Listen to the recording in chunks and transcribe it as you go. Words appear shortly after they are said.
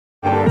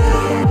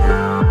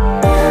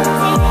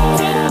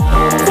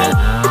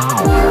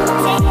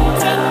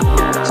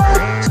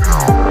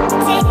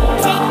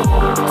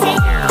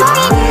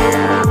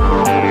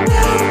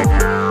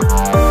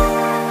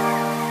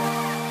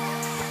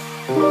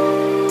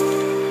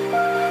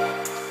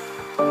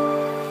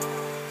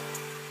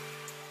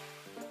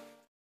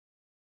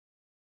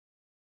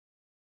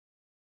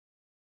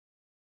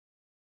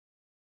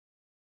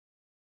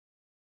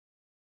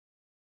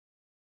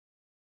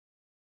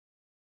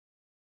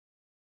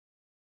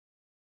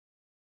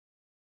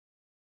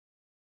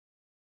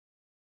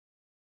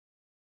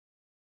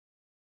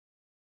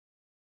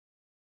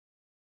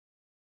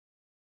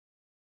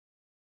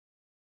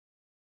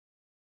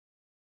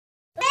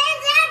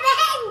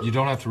You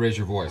don't have to raise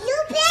your voice.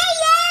 You pay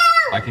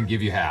you! I can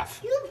give you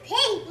half. You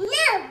pay no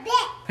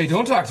bitch! Hey,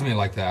 don't talk to me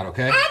like that,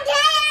 okay?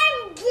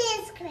 I damn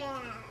this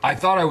crap! I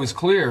thought I was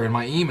clear in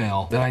my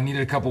email that I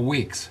needed a couple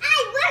weeks.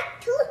 I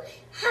work too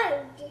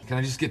hard. Can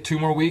I just get 2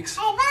 more weeks?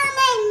 I want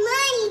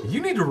my money! You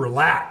need to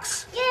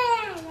relax. You're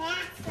an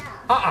asshole.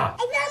 Uh-uh. I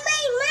want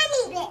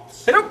my money,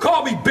 bitch! Hey, don't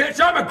call me bitch.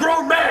 I'm a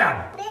grown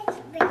man.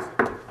 Bitch.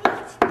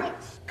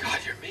 God,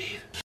 you're mean.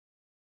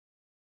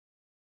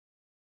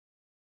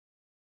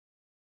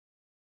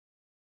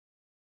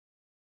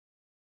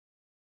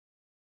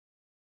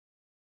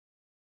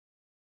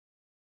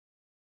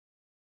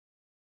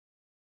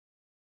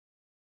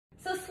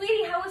 So,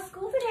 sweetie, how was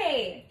school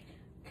today?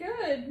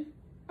 Good.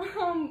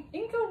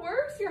 Inka,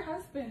 where's your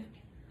husband?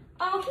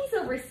 Oh, he's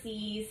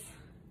overseas.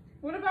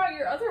 What about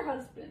your other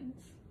husbands?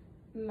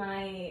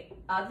 My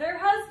other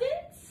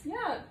husbands?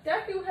 Yeah,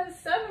 Deku has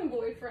 7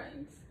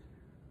 boyfriends.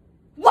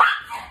 What?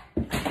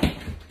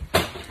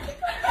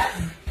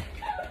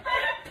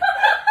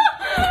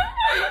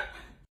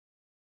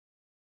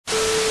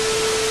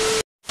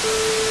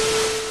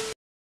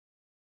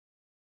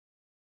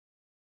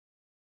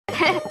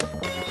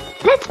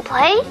 Let's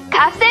play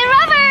Cops and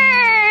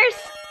Robbers!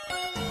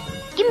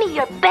 Give me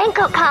your bank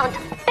account.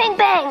 Bang,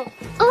 bang.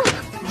 Oof.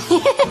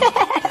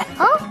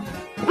 Huh?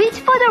 Reach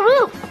for the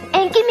roof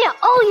and give me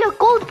all your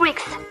gold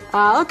bricks.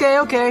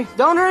 Okay.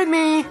 Don't hurt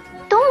me.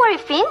 Don't worry,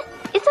 Finn.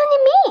 It's only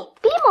me,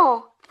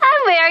 Bimo.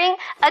 I'm wearing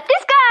a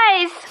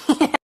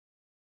disguise.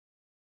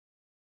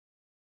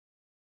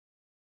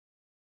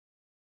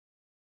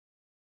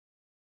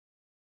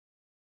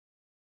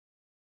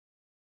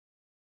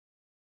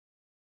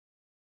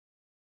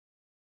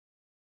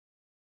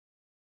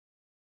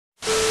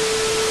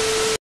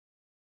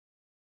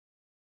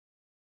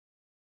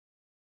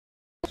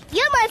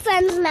 You're my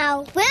friends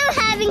now. We're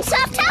having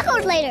soft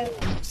tacos later.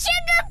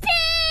 Sugar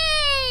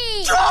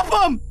pea! Drop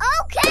him!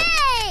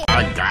 Okay!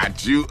 I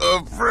got you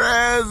a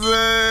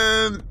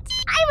present!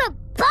 I'm a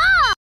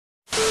bomb!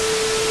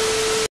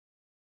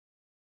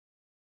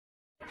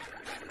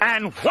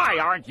 And why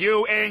aren't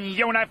you in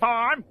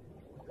uniform?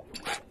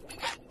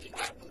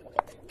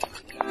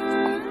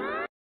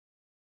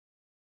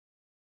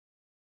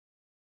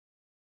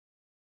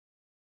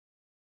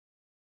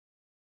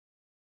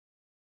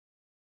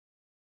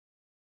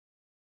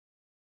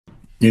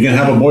 You can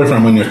have a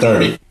boyfriend when you're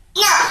 30.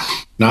 No!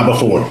 Not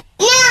before.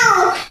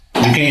 No!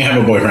 You can't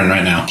have a boyfriend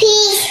right now.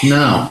 Peace!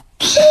 No.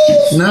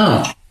 Peace!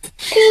 No.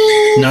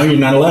 Peace! No, you're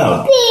not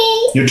allowed.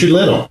 Peace! You're too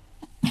little.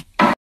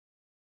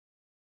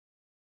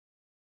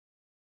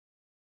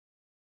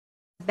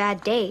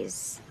 Bad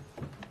days.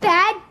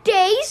 Bad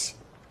days?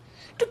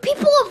 Do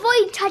people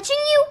avoid touching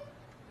you?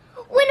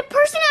 When a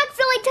person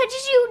accidentally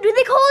touches you, do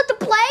they call it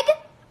the plague?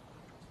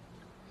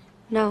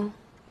 No.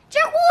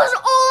 That was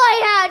all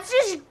I had.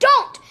 Just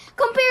don't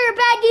compare your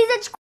bad days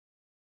at school.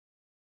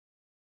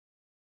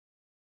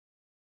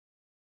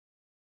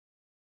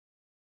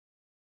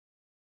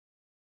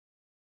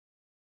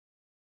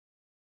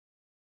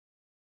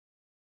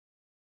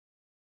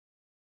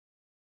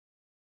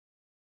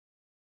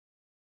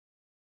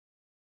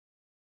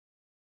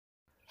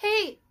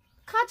 Hey,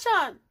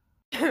 Kachan!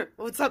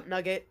 What's up,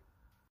 Nugget?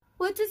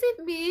 What does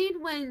it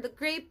mean when the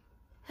grape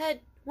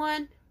head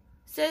one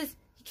says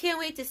he can't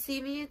wait to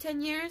see me in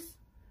 10 years?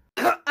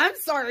 I'm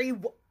sorry.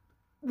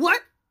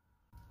 What?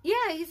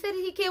 Yeah, he said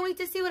he can't wait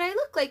to see what I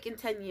look like in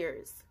 10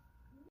 years.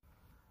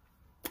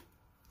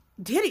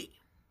 Did he?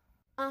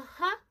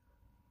 Uh-huh.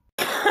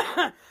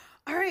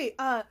 All right,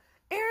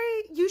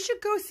 Eri, you should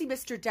go see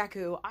Mr.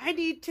 Deku. I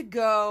need to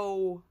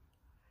go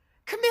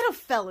commit a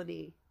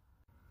felony.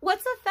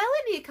 What's a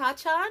felony,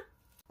 Kachan?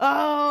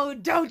 Oh,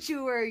 don't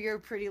you worry your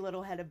pretty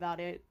little head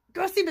about it.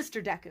 Go see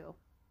Mr. Deku.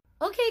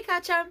 Okay,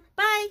 Kachan.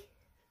 Bye.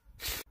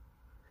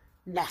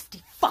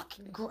 Nasty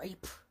fucking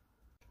grape.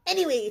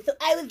 Anyway, so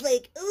I was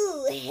like,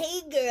 ooh,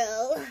 hey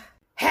girl.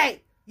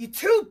 Hey, you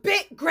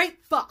 2-bit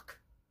grape fuck.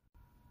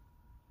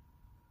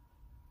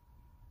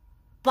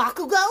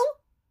 Bakugo?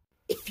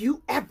 If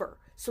you ever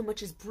so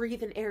much as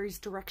breathe in Eri's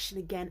direction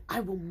again, I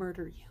will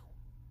murder you.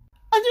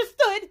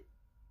 Understood?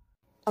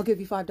 I'll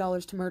give you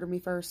 $5 to murder me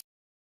first.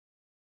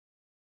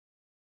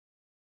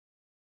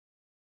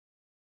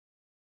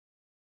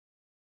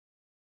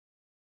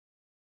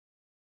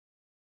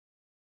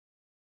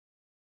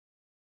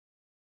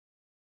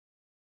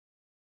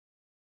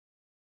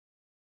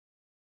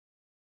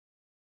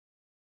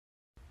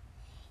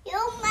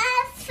 You're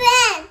my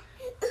friend.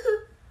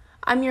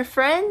 I'm your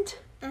friend?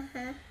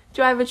 Uh-huh.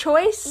 Do I have a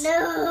choice?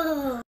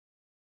 No.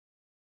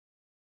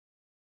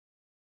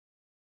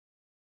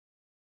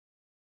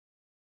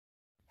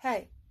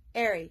 Hey,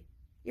 Eri,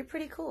 you're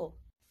pretty cool.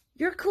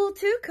 You're cool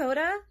too,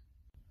 Koda.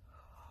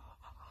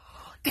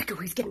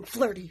 Deku, getting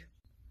flirty.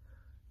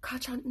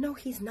 Kachan, no,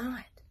 he's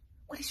not.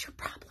 What is your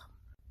problem?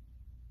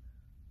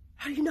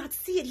 How do you not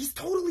see it? He's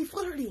totally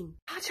flirting.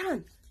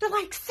 Kachan, they're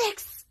like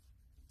 6.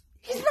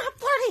 He's not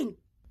flirting.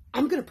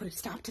 I'm gonna put a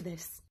stop to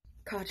this.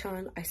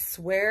 Kachan, I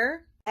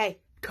swear. Hey,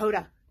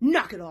 Koda,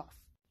 knock it off.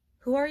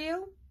 Who are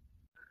you?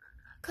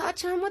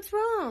 Kachan, what's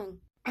wrong?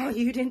 Oh,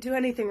 you didn't do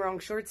anything wrong,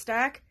 Short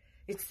Stack.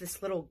 It's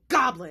this little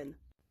goblin.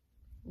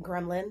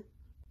 Gremlin.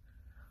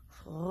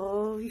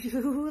 Oh, you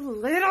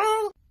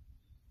little...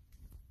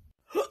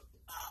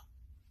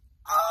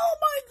 Oh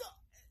my god!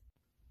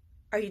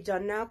 Are you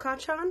done now,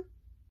 Kachan?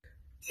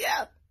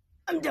 Yeah,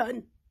 I'm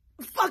done.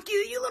 Fuck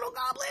you, you little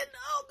goblin!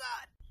 Oh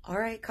god!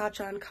 Alright,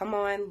 Kachan, come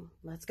on.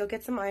 Let's go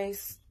get some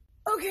ice.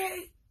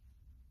 Okay.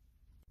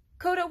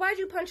 Koda, why'd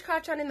you punch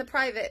Kachan in the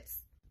privates?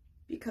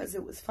 Because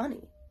it was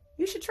funny.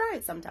 You should try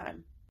it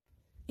sometime.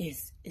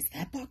 Is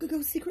that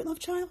Bakugo's secret love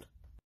child?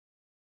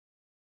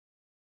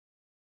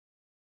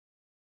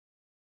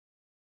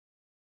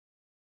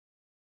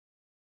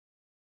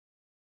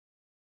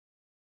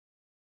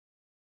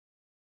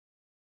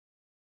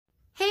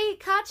 Hey,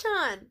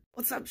 Kachan!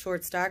 What's up,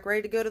 Short Stack?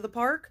 Ready to go to the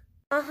park?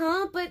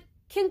 Uh-huh, but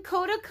can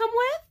Koda come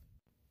with?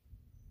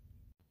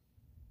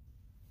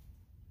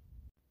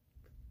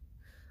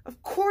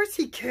 Of course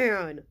he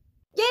can!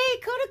 Yay,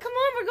 Koda, come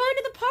on, we're going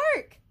to the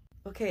park!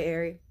 Okay,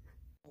 Eri.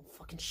 Oh,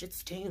 fucking shit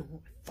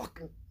stain.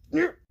 Fucking...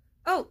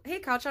 Oh, hey,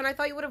 Kachan, I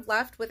thought you would have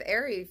left with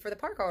Eri for the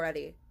park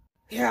already.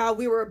 Yeah,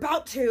 we were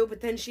about to, but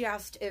then she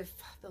asked if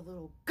the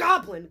little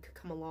goblin could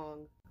come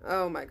along.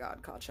 Oh my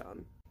god,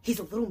 Kachan. He's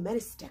a little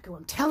menace, Deku,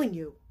 I'm telling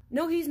you.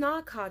 No, he's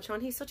not,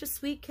 Kachan. He's such a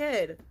sweet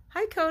kid.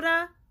 Hi,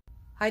 Koda.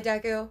 Hi,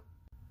 Deku.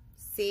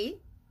 See?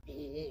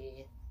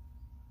 Did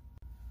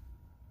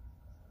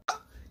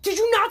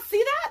you not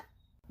see that?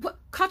 What?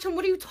 Kachan,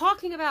 what are you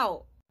talking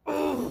about?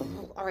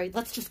 Oh, all right,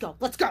 let's just go.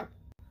 Let's go.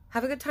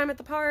 Have a good time at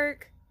the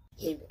park.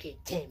 Have a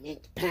good time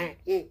at the park.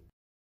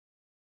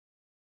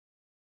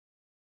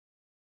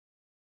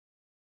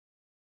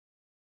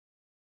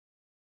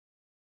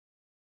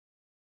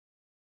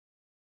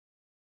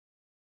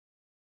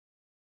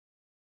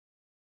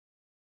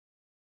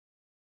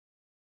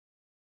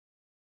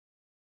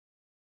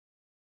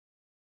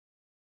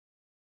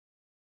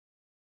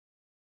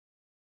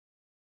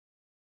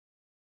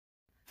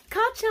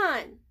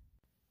 Kachan!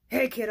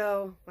 Hey,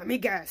 kiddo. Let me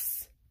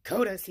guess.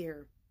 Koda's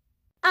here.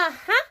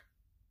 Uh-huh.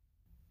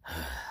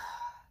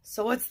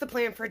 So what's the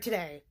plan for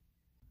today?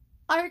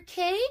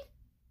 Arcade?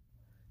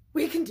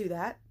 We can do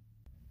that.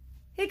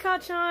 Hey,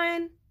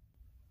 Kachan.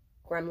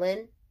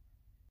 Gremlin.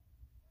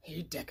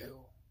 Hey,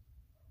 Deku.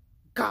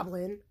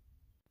 Goblin.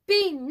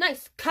 Be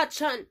nice,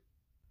 Kachan!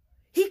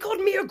 He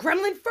called me a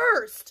gremlin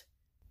first!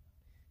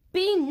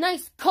 Be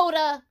nice,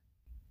 Koda!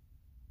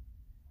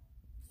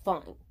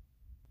 Fine.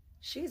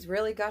 She's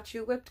really got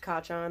you whipped,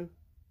 Kachan.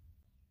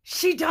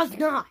 She does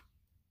not!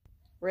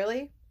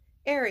 Really?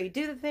 Eri,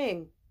 do the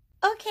thing.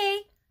 Okay.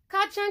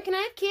 Kachan, can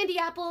I have candy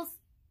apples?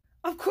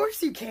 Of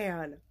course you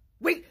can!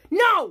 Wait,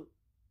 no!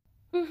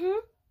 Mm-hmm.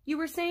 You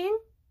were saying?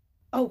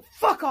 Oh,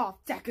 fuck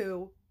off,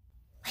 Deku!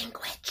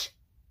 Language.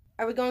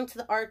 Are we going to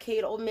the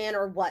arcade, old man,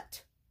 or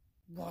what?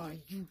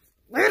 Why, you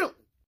little...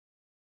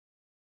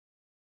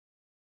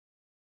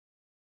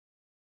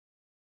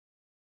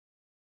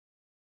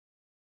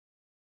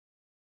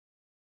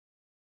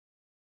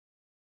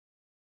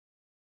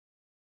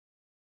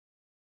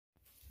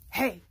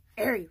 Hey,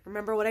 Eri,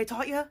 remember what I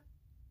taught you?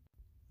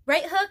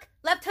 Right hook,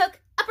 left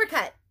hook,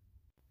 uppercut.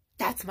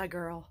 That's my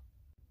girl.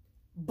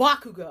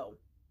 Bakugo.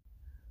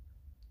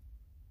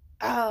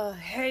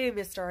 Hey,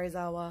 Mr.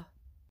 Aizawa.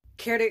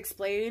 Care to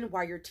explain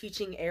why you're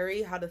teaching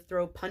Eri how to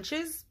throw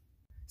punches?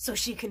 So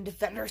she can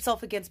defend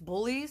herself against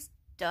bullies?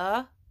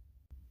 Duh.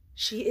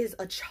 She is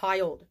a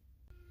child.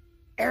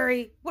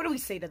 Eri, what do we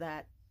say to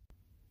that?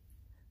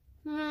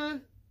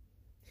 Shove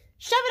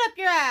it up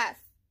your ass.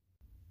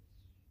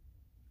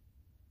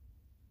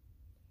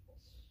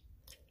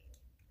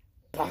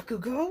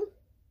 Bakugo?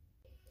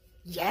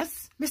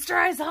 Yes, Mr.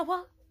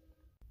 Aizawa?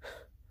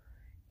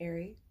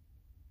 Eri,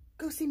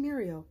 go see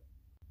Mirio.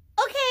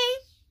 Okay.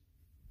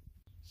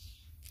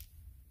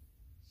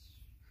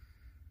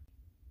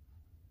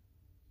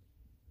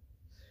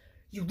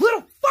 You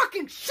little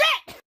fucking shit!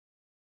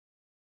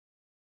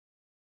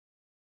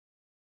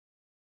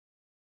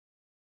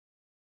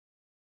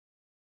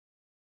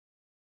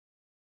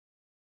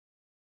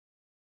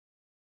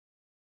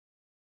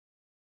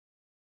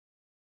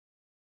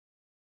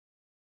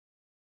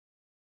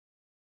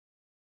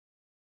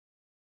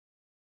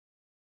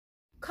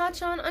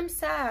 Kachan, I'm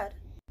sad.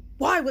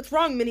 Why? What's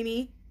wrong,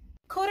 Mini-Me?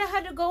 Koda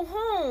had to go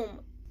home.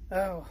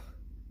 Oh.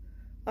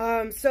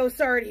 I'm so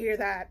sorry to hear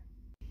that.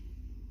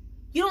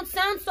 You don't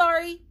sound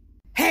sorry.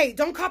 Hey,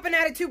 don't cop an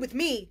attitude with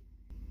me.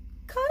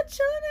 Kachan,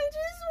 I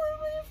just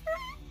want my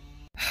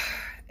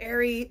friend.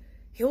 Eri,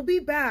 he'll be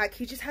back.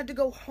 He just had to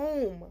go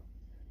home.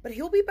 But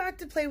he'll be back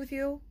to play with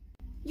you.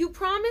 You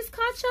promise,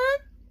 Kachan?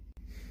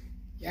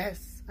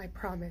 Yes, I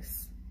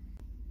promise.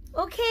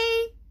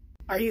 Okay.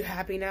 Are you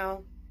happy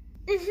now?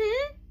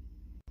 Mm-hmm.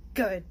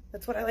 Good.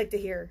 That's what I like to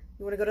hear.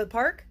 You want to go to the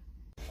park?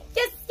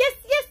 Yes, yes,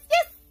 yes,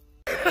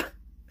 yes!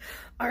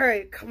 All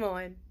right, come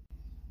on.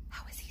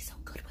 How is he so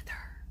good with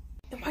her?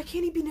 And why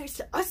can't he be nice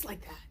to us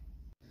like that?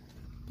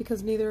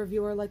 Because neither of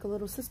you are like a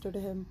little sister to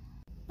him.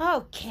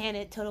 Oh, can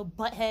it, Toto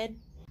Butthead?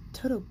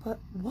 Toto Butt...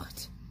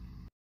 what?